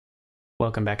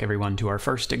Welcome back everyone to our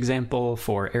first example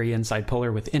for area inside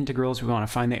polar with integrals. We want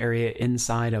to find the area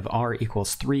inside of r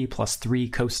equals 3 plus 3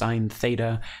 cosine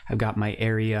theta. I've got my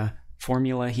area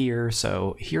formula here.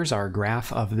 So here's our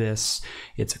graph of this.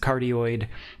 It's a cardioid.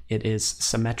 It is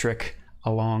symmetric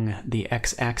along the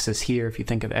x-axis here if you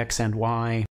think of x and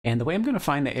y. And the way I'm going to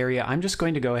find the area, I'm just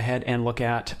going to go ahead and look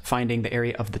at finding the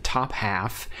area of the top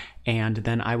half, and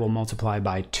then I will multiply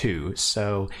by 2.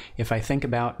 So if I think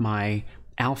about my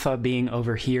alpha being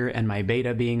over here and my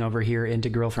beta being over here,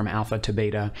 integral from alpha to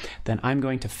beta, then I'm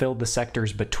going to fill the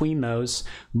sectors between those,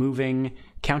 moving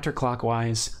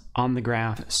counterclockwise on the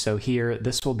graph. So here,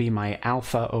 this will be my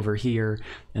alpha over here,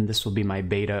 and this will be my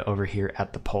beta over here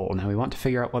at the pole. Now we want to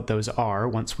figure out what those are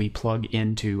once we plug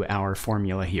into our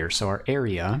formula here. So our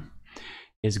area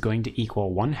is going to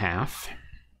equal 1/2.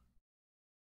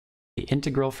 The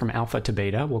integral from alpha to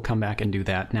beta, we'll come back and do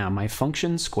that. Now my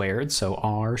function squared, so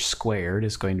r squared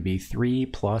is going to be 3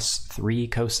 plus 3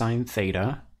 cosine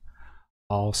theta,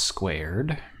 all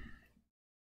squared,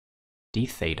 d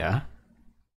theta.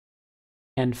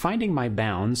 And finding my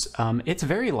bounds, it's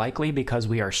very likely, because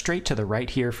we are straight to the right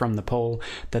here from the pole,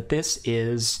 that this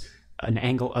is an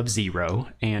angle of 0,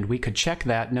 and we could check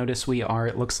that. Notice we are,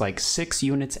 it looks like 6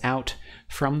 units out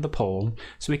from the pole,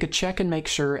 so we could check and make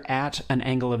sure at an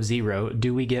angle of 0,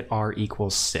 do we get r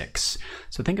equals 6?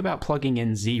 So think about plugging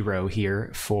in 0 here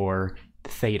for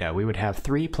theta. We would have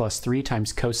 3 plus 3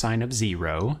 times cosine of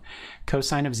 0.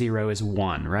 Cosine of 0 is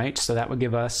 1, right? So that would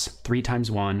give us 3 times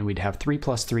 1. We'd have 3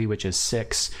 plus 3, which is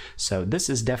 6. So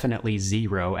this is definitely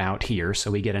 0 out here.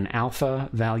 So we get an alpha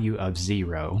value of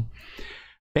 0.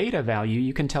 Beta value,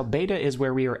 you can tell beta is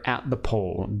where we are at the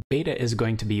pole. Beta is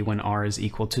going to be when r is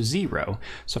equal to 0.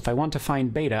 So if I want to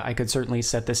find beta, I could certainly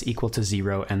set this equal to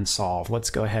 0 and solve. Let's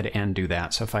go ahead and do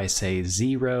that. So if I say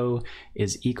 0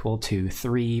 is equal to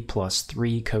 3 plus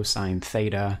 3 cosine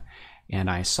theta, and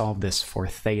I solve this for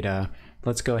theta,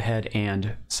 let's go ahead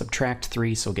and subtract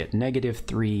 3, so we'll get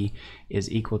 -3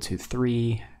 is equal to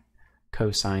 3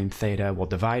 cosine theta. We'll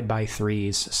divide by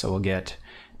 3's, so we'll get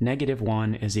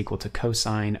 -1 is equal to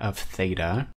cosine of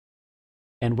theta.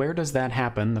 And where does that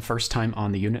happen the first time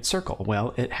on the unit circle?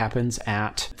 Well, it happens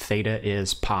at theta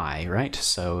is pi, right?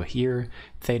 So here,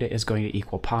 theta is going to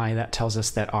equal pi. That tells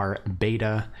us that our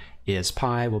beta is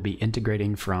pi. We'll be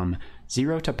integrating from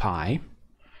 0 to pi.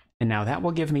 And now that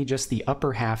will give me just the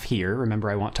upper half here.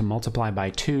 Remember, I want to multiply by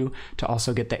 2 to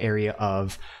also get the area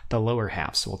of the lower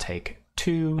half. So we'll take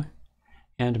 2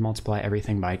 and multiply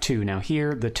everything by 2. Now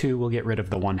here, the 2 will get rid of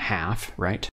the 1/2,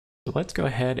 right? So let's go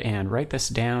ahead and write this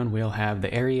down. We'll have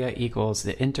the area equals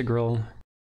the integral.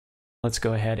 Let's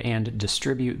go ahead and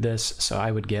distribute this. So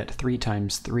I would get 3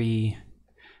 times 3.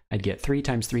 I'd get 3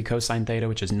 times 3 cosine theta,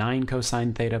 which is 9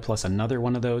 cosine theta, plus another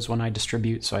one of those when I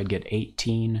distribute. So I'd get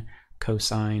 18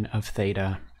 cosine of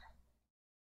theta.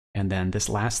 And then this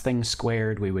last thing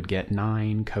squared, we would get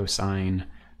 9 cosine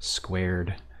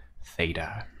squared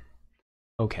theta.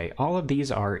 Okay, all of these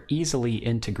are easily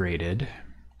integrated.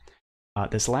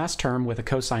 This last term with a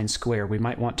cosine square, we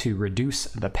might want to reduce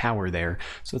the power there.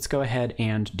 So let's go ahead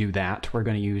and do that. We're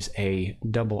going to use a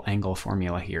double angle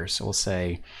formula here. So we'll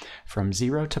say from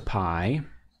 0 to pi,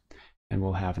 and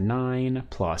we'll have 9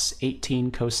 plus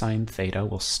 18 cosine theta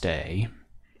will stay.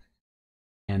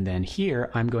 And then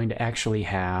here, I'm going to actually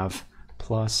have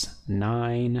plus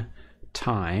 9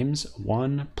 times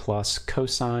 1 plus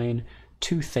cosine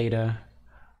 2 theta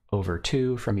over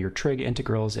 2 from your trig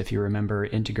integrals. If you remember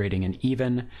integrating an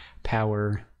even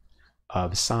power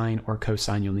of sine or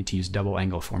cosine, you'll need to use double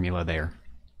angle formula there.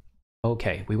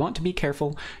 Okay, we want to be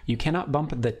careful. You cannot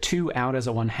bump the 2 out as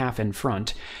a 1/2 in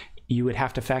front. You would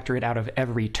have to factor it out of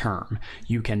every term.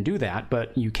 You can do that,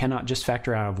 but you cannot just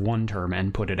factor out of one term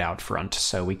and put it out front.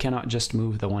 So we cannot just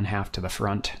move the 1/2 to the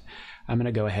front. I'm going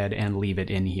to go ahead and leave it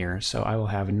in here. So I will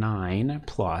have 9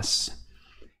 plus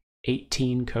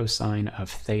 18 cosine of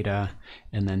theta,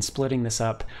 and then splitting this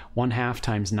up, 1/2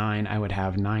 times 9, I would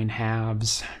have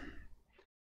 9/2,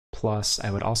 plus I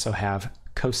would also have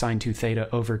cosine 2 theta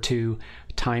over 2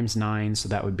 times 9, so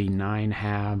that would be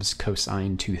 9/2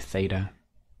 cosine 2 theta.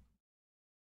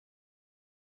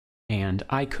 And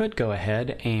I could go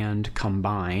ahead and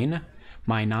combine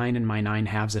my 9 and my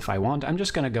 9/2 if I want. I'm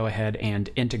just going to go ahead and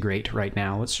integrate right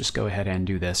now. Let's just go ahead and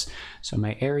do this. So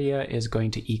my area is going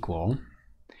to equal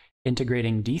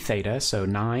integrating d theta, so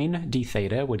 9 d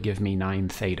theta would give me 9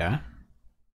 theta.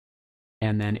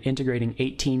 And then integrating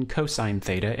 18 cosine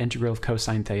theta, integral of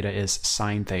cosine theta is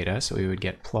sine theta, so we would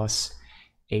get plus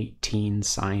 18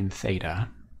 sine theta.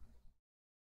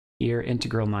 Here,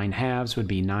 integral 9/2 would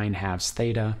be 9/2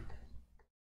 theta,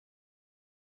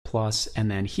 plus, and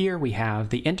then here we have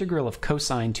the integral of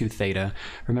cosine 2 theta.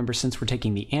 Remember, since we're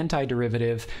taking the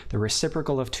antiderivative, the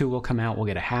reciprocal of 2 will come out. We'll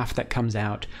get a half that comes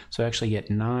out. So I actually get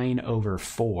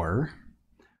 9/4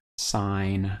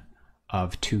 sine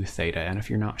of 2 theta. And if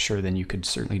you're not sure, then you could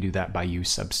certainly do that by u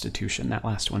substitution, that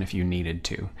last one if you needed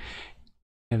to.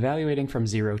 Evaluating from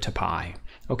 0 to pi.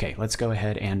 Okay, let's go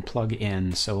ahead and plug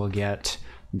in. So we'll get,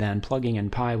 then plugging in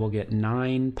pi, we'll get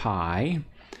 9 pi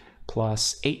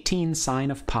plus 18 sine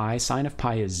of pi. Sine of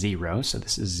pi is 0, so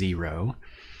this is 0,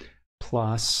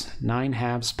 plus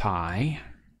 9/2 pi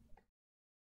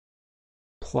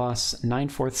plus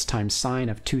 9/4 times sine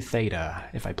of 2 theta.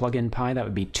 If I plug in pi, that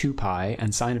would be 2 pi,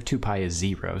 and sine of 2 pi is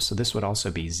 0, so this would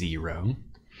also be 0.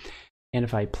 And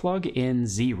if I plug in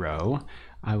 0,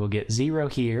 I will get 0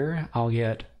 here. I'll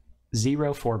get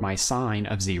 0 for my sine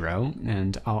of 0,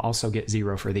 and I'll also get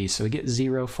 0 for these. So we get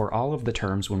 0 for all of the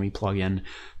terms when we plug in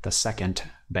the second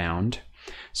bound.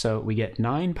 So we get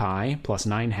 9 pi plus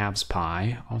 9/2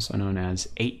 pi, also known as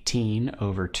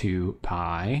 18/2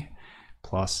 pi,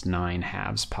 plus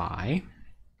 9/2 pi.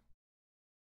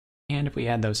 And if we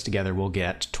add those together, we'll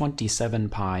get 27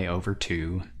 pi over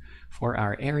 2 for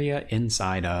our area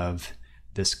inside of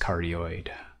this cardioid.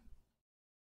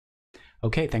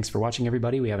 Okay, thanks for watching,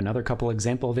 everybody. We have another couple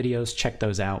example videos. Check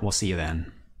those out. We'll see you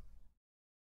then.